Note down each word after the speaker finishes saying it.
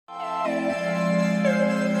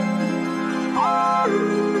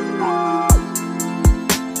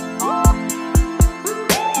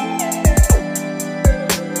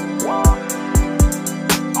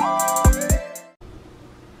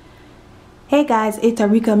Hey guys, it's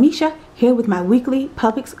Arickamisha here with my weekly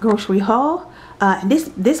Publix grocery haul. And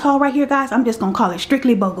this haul right here, guys, I'm just gonna call it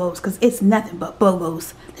strictly BOGOs because it's nothing but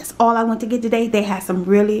BOGOs. That's all I went to get today. They had some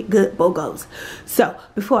really good BOGOs. So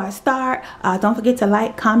before I start, don't forget to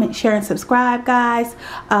like, comment, share, and subscribe, guys,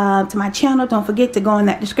 to my channel. Don't forget to go in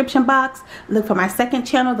that description box. Look for my second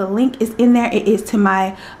channel. The link is in there. It is to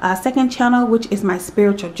my second channel, which is my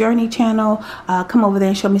spiritual journey channel. Come over there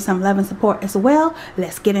and show me some love and support as well.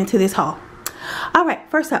 Let's get into this haul. Alright,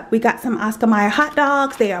 first up, we got some Oscar Mayer hot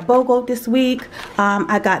dogs. They are BOGO this week.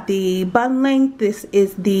 I got the bun length. This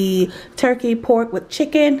is the turkey pork with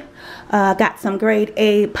chicken. Got some grade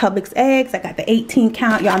A Publix eggs. I got the 18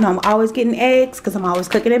 count. Y'all know I'm always getting eggs because I'm always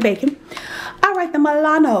cooking and baking. Alright, the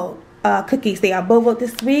Milano cookies. They are BOGO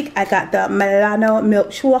this week. I got the Milano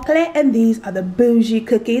milk chocolate, and these are the bougie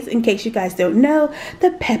cookies. In case you guys don't know,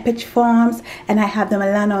 the Pepperidge Farms, and I have the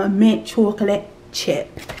Milano mint chocolate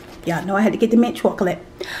chip. Y'all know I had to get the mint chocolate.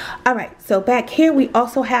 Alright, so back here we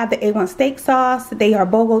also have the A1 steak sauce. They are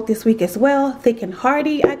BOGO this week as well. Thick and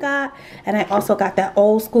hearty I got. And I also got that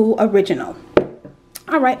old school original.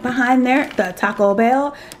 Alright, behind there, the Taco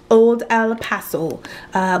Bell Old El Paso.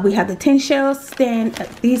 We have the 10 shells stand.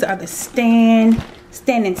 These are the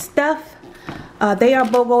standing stuff. They are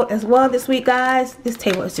BOGO as well this week, guys. This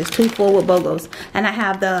table is just too full with BOGOs. And I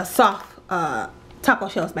have the soft taco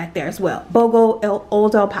shells back there as well. BOGO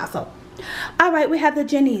Old El Paso. Alright, we have the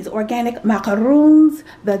Jenny's organic macaroons,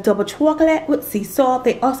 the double chocolate with sea salt.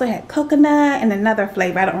 They also had coconut and another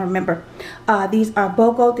flavor, I don't remember. These are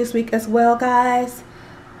BOGO this week as well, guys.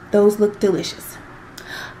 Those look delicious.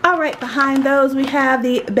 Alright, behind those we have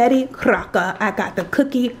the Betty Crocker. I got the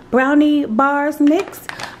cookie brownie bars mix.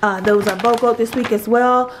 Those are BOGO this week as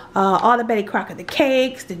well. All the Betty Crocker, the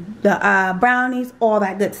cakes, the brownies, all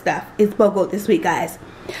that good stuff is BOGO this week, guys.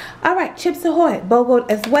 Alright, Chips Ahoy, BOGO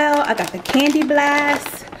as well. I got the Candy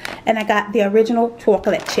Blast, and I got the original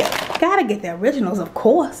chocolate chip. Gotta get the originals, of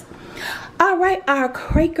course. Alright, our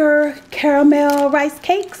Quaker caramel rice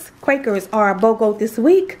cakes. Quakers are BOGO this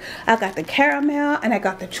week. I got the caramel and I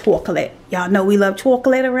got the chocolate. Y'all know we love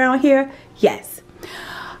chocolate around here. Yes.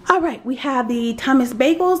 Alright, we have the Thomas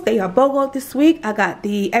bagels. They are BOGO this week. I got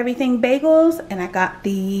the everything bagels and I got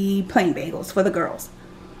the plain bagels for the girls.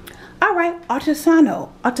 Alright,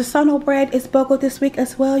 artisanal bread is BOGO this week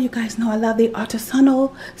as well. You guys know I love the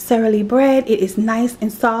artisanal Sara Lee bread. It is nice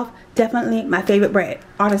and soft. Definitely my favorite bread,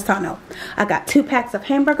 artisanal. I got 2 packs of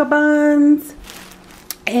hamburger buns.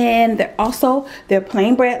 And they're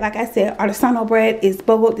plain bread. Like I said, artisanal bread is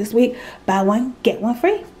BOGO this week. Buy one, get one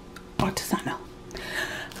free. Artisanal.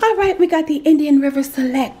 Alright, we got the Indian River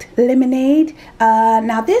Select lemonade.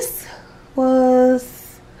 Now this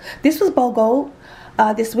was BOGO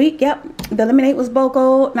this week. Yep, the lemonade was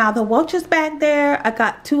BOGO. Now the Welch's back there, I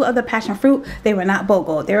got 2 other passion fruit. They were not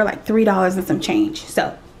BOGO. They were like $3 and some change.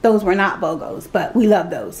 So those were not BOGOs, but we love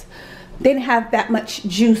those. They didn't have that much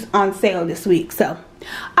juice on sale this week. So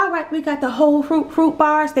alright, we got the whole fruit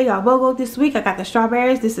bars. They are BOGO this week. I got the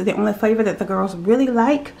strawberries. This is the only flavor that the girls really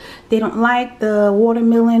like. They don't like the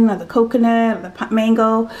watermelon or the coconut or the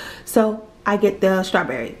mango, so I get the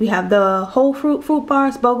strawberry. We have the whole fruit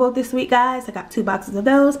bars BOGO this week, guys. I got 2 boxes of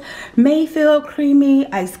those. Mayfield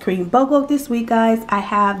creamy ice cream BOGO this week, guys. I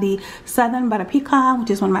have the Southern Butter Pecan, which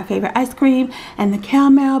is one of my favorite ice cream, and the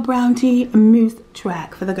caramel brownie mousse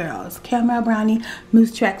track for the girls. Caramel brownie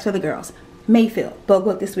mousse tracks for the girls. Mayfield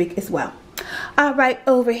BOGO this week as well. Alright,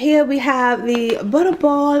 over here we have the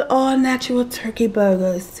Butterball all natural turkey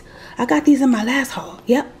burgers. I got these in my last haul.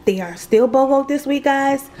 Yep, they are still BOGO this week,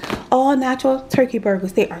 guys. All natural turkey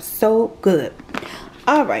burgers. They are so good.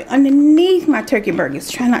 Alright, underneath my turkey burgers,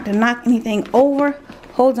 try not to knock anything over.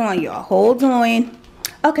 Hold on, y'all. Hold on.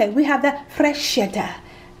 Okay, we have the Freschetta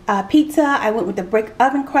pizza. I went with the brick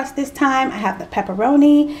oven crust this time. I have the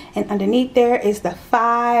pepperoni, and underneath there is the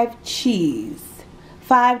 5 cheese.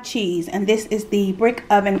 5 cheese, and this is the brick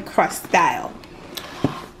oven crust style.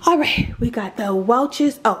 Alright, we got the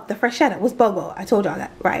Welch's. Oh, the Freschetta was BOGO. I told y'all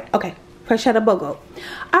that, right? Okay, Freschetta BOGO.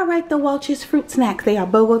 Alright, the Welch's fruit snacks. They are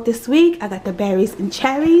BOGO this week. I got the berries and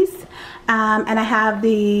cherries. And I have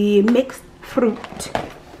the mixed fruit.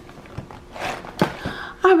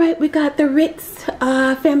 Alright, we got the Ritz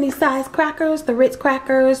family size crackers, the Ritz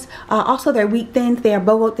crackers. Also their wheat thins, they are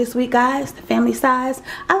BOGO this week, guys, the family size.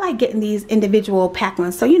 I like getting these individual pack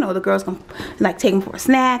ones, so you know the girls can like take them for a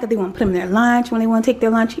snack, if they want to put them in their lunch, when they want to take their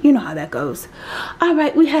lunch, you know how that goes.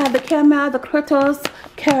 Alright, we have the caramel, the Critters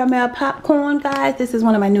caramel popcorn, guys. This is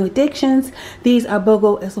one of my new addictions. These are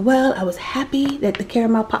BOGO as well. I was happy that the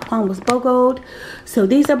caramel popcorn was BOGO'd. So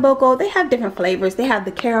these are BOGO. They have different flavors. They have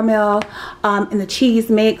the caramel and the cheese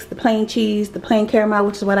mix, the plain cheese, the plain caramel,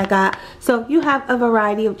 which is what I got. So you have a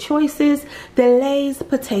variety of choices. The Lay's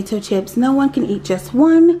potato chips, no one can eat just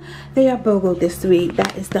one. They are BOGO this week.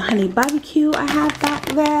 That is the honey barbecue I have back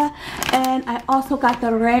there. And I also got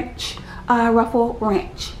the ranch, Ruffle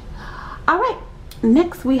Ranch. Alright,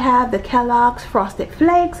 next we have the Kellogg's Frosted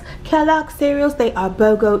Flakes. Kellogg's cereals, they are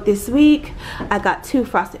BOGO this week. I got 2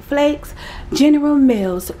 Frosted Flakes. General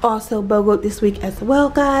Mills, also BOGO this week as well,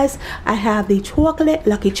 guys. I have the chocolate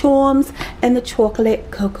Lucky Charms and the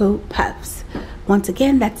chocolate Cocoa Puffs. Once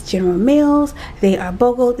again, that's General Mills. They are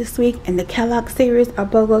BOGO this week, and the Kellogg's cereals are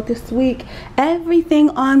BOGO this week. Everything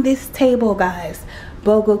on this table, guys,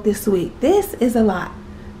 BOGO this week. This is a lot.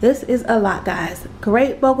 This is a lot, guys.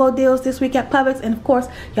 Great BOGO deals this week at Publix. And of course,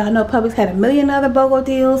 y'all know Publix had a million other BOGO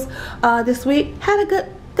deals this week. Had a good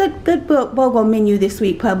BOGO menu this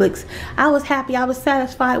week, Publix. I was happy. I was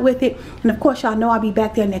satisfied with it. And of course, y'all know I'll be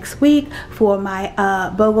back there next week for my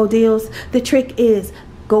BOGO deals. The trick is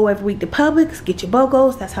go every week to Publix, get your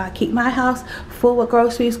BOGOs. That's how I keep my house full with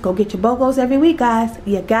groceries. Go get your BOGOs every week, guys.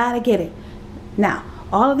 You gotta get it. Now,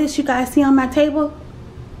 all of this you guys see on my table,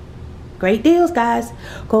 great deals, guys.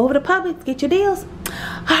 Go over to Publix, get your deals.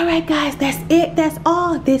 Alright, guys, that's it. That's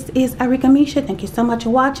all. This is Arickamisha. Thank you so much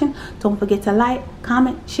for watching. Don't forget to like,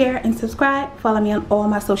 comment, share, and subscribe. Follow me on all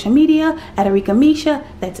my social media at Arickamisha.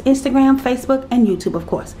 That's Instagram, Facebook, and YouTube, of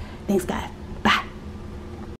course. Thanks, guys.